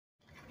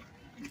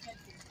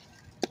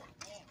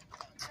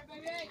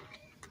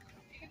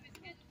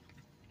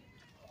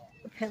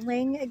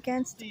Playing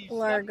against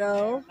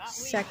Largo,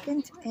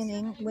 second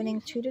inning, winning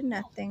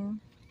 2-0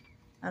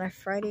 on a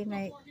Friday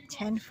night,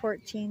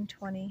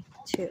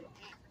 10-14-22.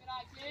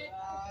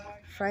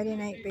 Friday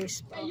night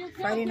baseball.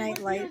 Friday night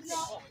lights.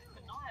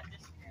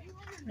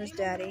 There's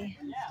Daddy.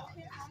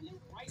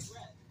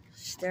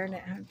 Staring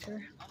at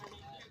Hunter.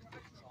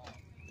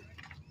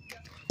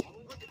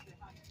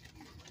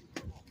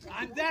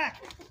 On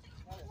deck.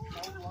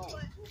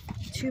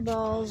 2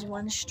 balls,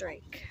 1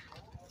 strike.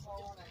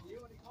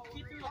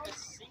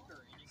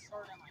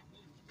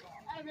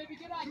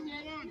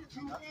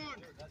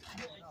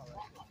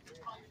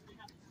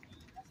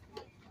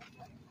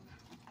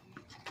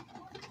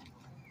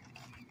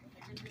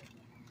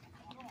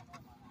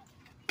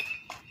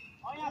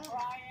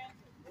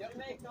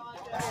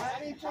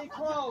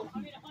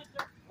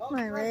 Come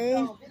on,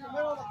 Ray.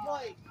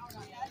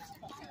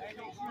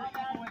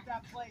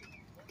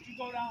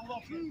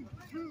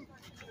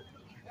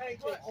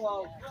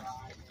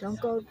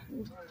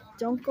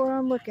 Don't go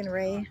on looking,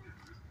 Ray.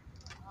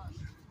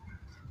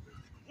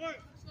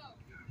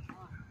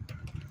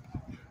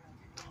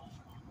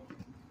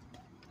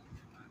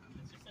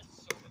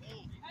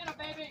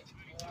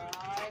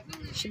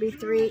 Should be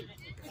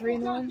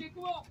 3-1.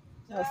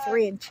 Oh,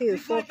 3-2.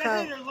 Full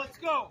count. Let's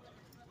go.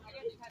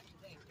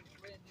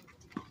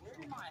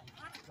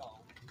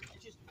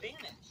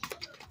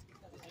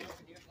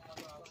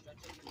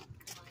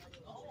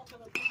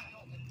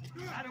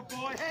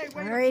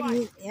 All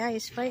right,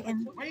 he's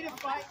fighting. Way to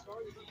fight.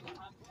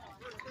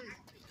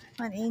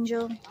 Come on,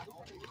 Angel.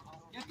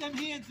 Get them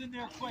hands in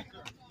there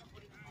quicker.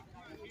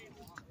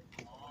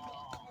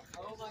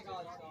 Oh my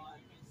God, Sean.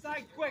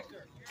 Side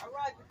quicker. All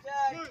right,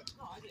 protect.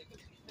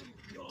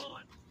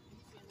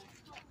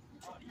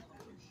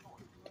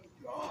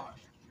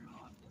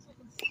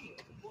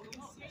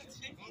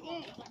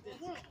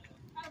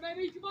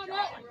 Baby, come on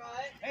out.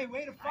 Hey,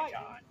 way to fight.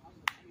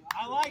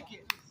 I like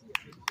it.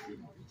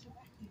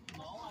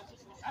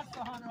 That's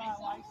the Hunter I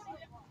like.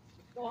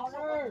 Go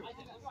Hunter.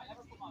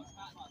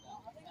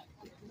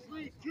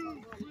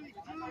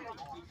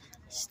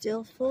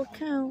 Still full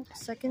count.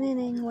 Second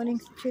inning, winning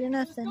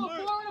 2-0.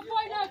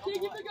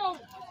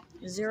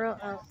 0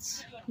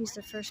 outs. He's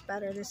the first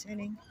batter this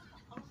inning.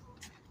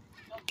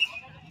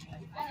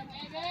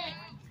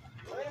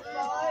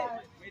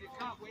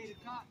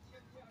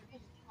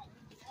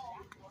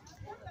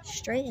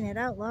 Straighten it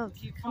out, Love.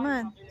 Come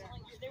on.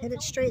 Hit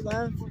it straight,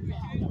 Love.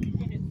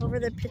 Over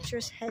the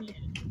pitcher's head.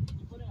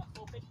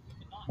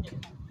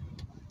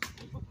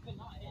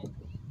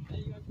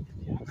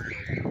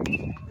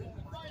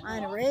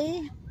 On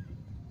Ray.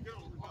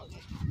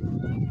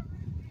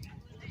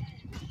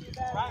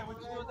 Ryan,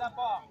 what'd you do with that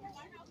ball?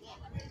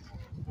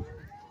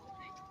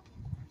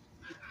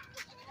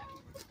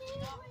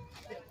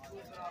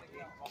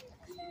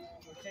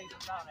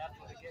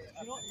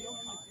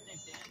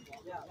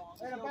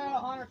 Way to battle,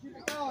 Hunter. Keep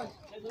it going.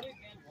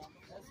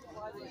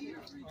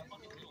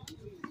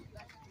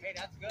 Hey,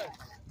 that's good.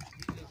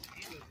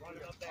 He was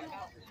running up that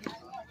mountain.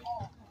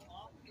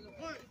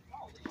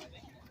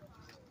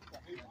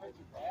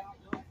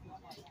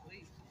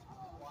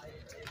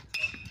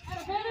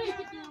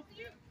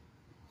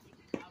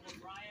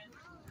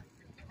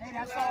 Hey,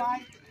 that's all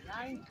right.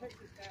 9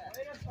 pitches back.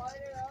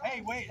 Hey,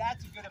 wait,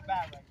 that's a good at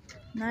bat right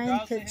there.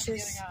 9 pitches.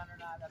 Getting on or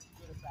not, that's a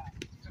good at bat.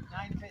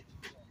 9 pitches.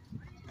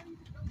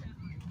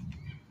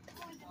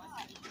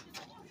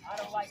 I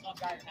don't like when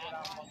guys get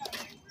out.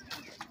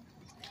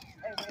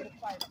 Hey, way to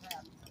fight on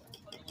that.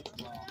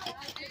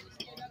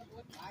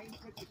 9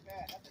 pitches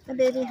back. Hi,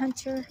 baby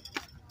Hunter.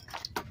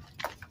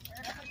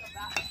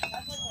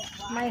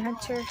 My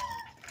Hunter.